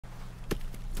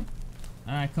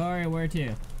Corey, where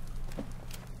to?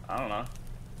 I don't know.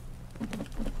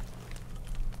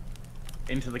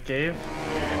 Into the cave?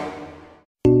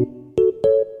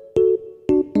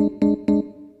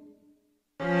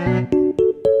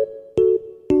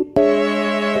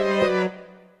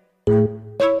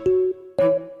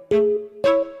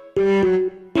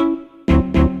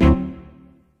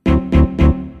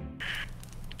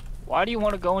 Why do you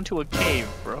want to go into a cave,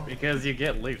 bro? Because you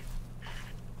get loot.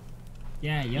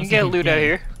 Yeah, You can get loot out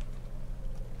here.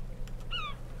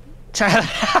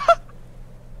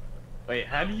 Wait,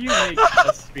 how do you make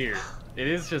a spear? It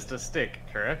is just a stick,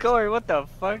 correct? Corey, what the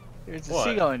fuck? There's a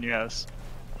seagull in your house.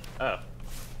 Oh.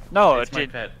 No, It's my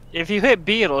pet. If you hit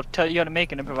B, it'll tell you how to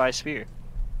make an improvised spear.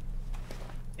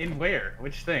 In where?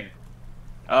 Which thing?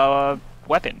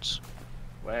 Weapons.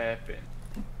 Weapon.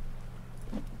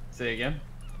 Say again?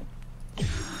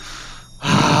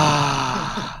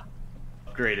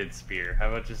 Upgraded spear. How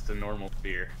about just a normal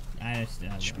spear? I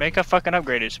just Make a fucking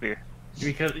upgraded spear.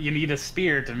 Because you need a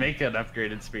spear to make an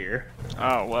upgraded spear.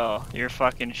 Oh, well, you're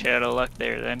fucking shit out of luck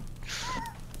there then.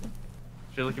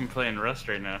 I feel like I'm playing Rust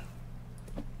right now.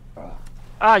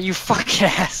 Ah, you fucking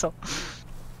asshole.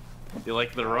 You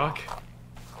like The Rock?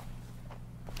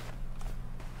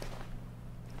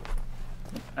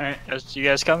 Alright, you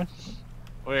guys coming?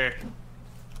 Where?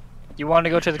 You want to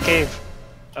go to the cave?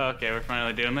 Oh, okay, we're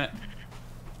finally doing it.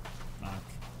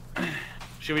 Fuck.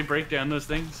 Should we break down those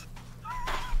things?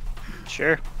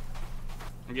 Sure.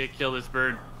 I'm gonna kill this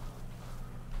bird.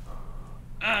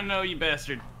 Ah, no, you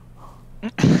bastard.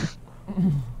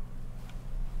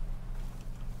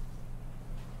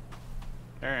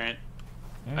 Alright.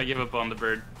 I give up on the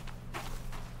bird.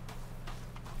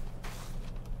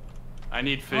 I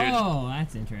need food. Oh,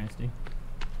 that's interesting.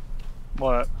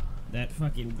 What? That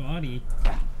fucking body.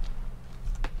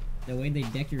 The way they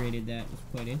decorated that was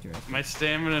quite interesting. My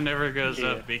stamina never goes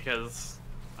up because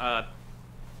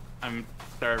I'm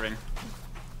starving.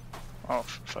 Oh,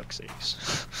 for fuck's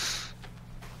sakes.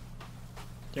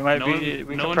 There might be.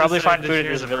 We no can one probably find decided to food if share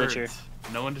there's a the village here. birds.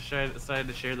 No one decided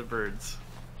to share the birds.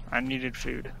 I needed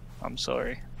food. I'm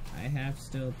sorry. I have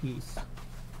still a piece.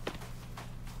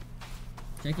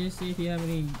 Check to see if you have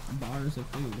any bars of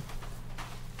food.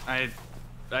 I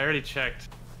already checked.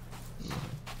 Yeah.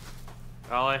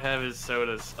 All I have is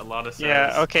sodas. A lot of sodas.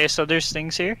 Yeah. Okay. So there's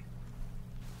things here.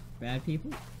 Bad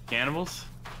people? Cannibals?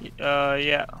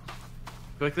 Yeah.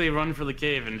 Quickly run for the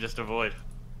cave and just avoid.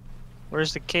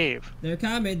 Where's the cave? They're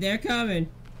coming, they're coming.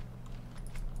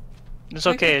 It's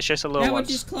okay. It's just a little That one one.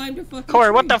 just climbed a fucking Corey,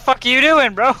 tree. what the fuck are you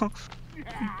doing, bro?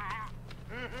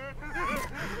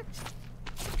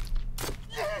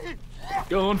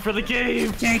 Going for the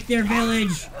cave! Take their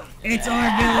village! It's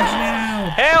our village now!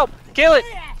 Help! Kill it!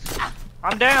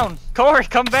 I'm down. Corey,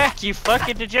 come back, you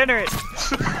fucking degenerate.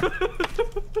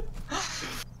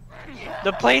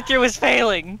 The playthrough is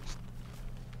failing.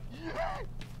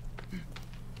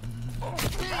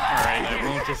 Alright, I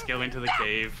won't just go into the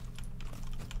cave.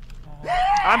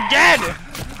 I'm dead!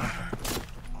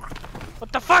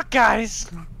 What the fuck, guys?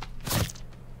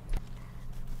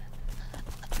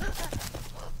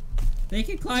 They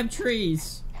can climb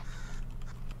trees.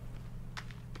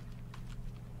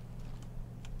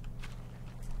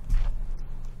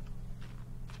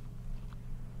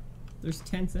 There's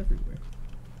tents everywhere.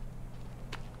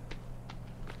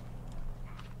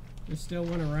 There's still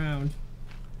one around.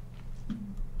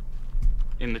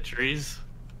 In the trees?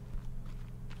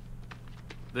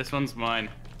 This one's mine.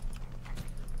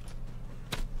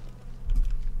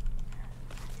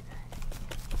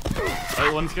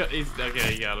 Oh, one's got. He's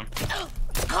okay. You got him.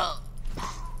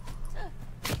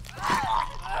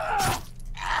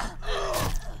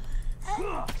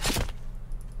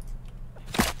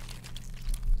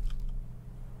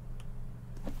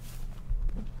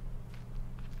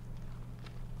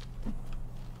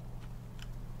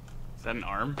 Is that an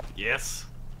arm? Yes.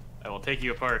 I will take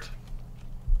you apart.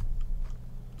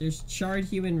 There's charred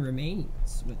human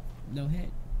remains with no head.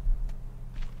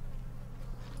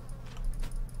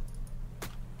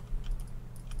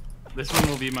 This one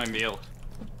will be my meal.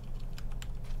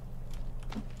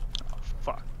 Oh,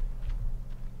 fuck.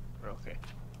 We're okay.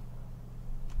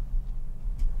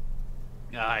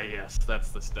 Ah, yes, that's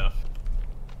the stuff.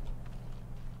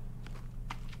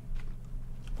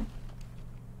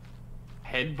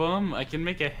 Head bomb? I can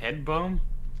make a head bomb?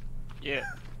 Yeah.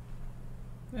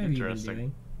 What have you been Interesting.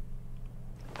 doing?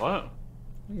 What?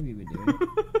 What have you been doing?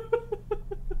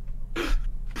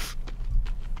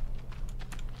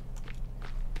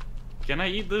 Can I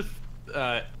eat the?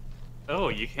 Oh,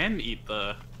 you can eat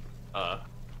the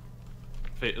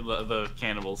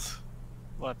cannibals.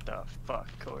 What the fuck,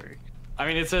 Corey? I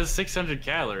mean, it says 600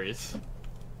 calories.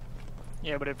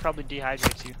 Yeah, but it probably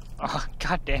dehydrates you. Oh,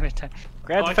 god damn it.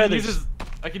 Grab Oh, the I can feathers.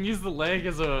 I can use the leg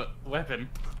as a weapon.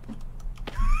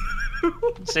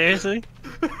 Seriously?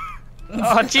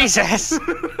 Oh, Jesus!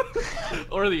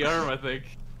 Or the arm, I think.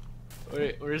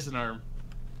 Wait, where's an arm?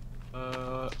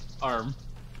 Arm.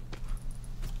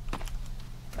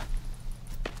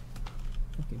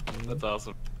 Okay, That's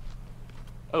awesome.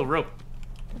 Oh, rope.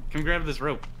 Come grab this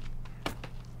rope.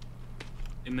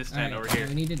 In this tent over here.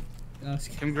 We need to.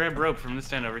 Come grab rope from this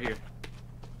tent over here.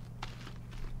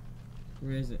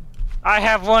 Where is it? I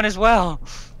have one as well!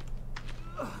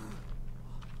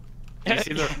 Do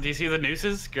you see the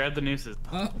nooses? Grab the nooses.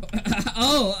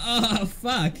 Oh,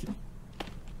 fuck.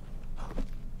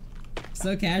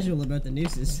 So casual about the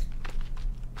nooses.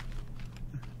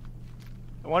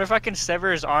 I wonder if I can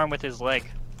sever his arm with his leg.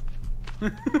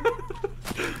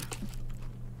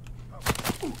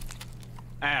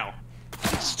 Ow.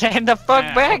 Stand the fuck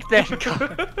Ow. back then!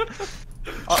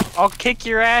 I'll kick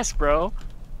your ass, bro.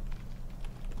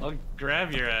 I'll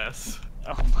grab your ass.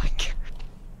 Oh my god.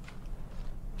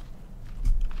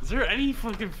 Is there any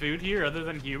fucking food here other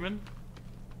than human?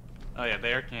 Oh yeah,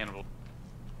 they are cannibal.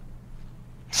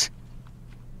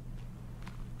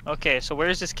 Okay, so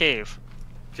where's this cave?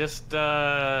 Just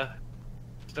over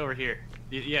here.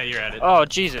 Yeah, you're at it. Oh,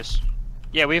 Jesus.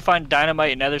 Yeah, we find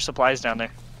dynamite and other supplies down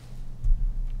there.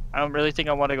 I don't really think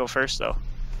I want to go first, though.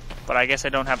 But I guess I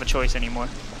don't have a choice anymore.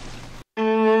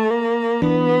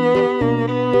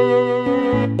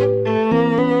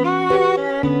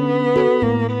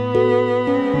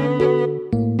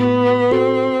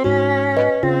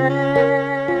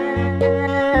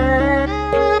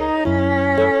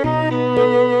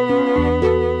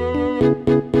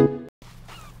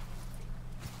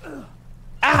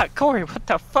 Ah, Corey, what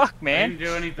the fuck, I man? didn't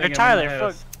do anything. Or I'm in Tyler, the fuck.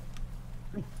 house.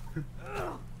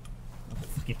 I'll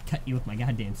fucking cut you with my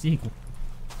goddamn sequel.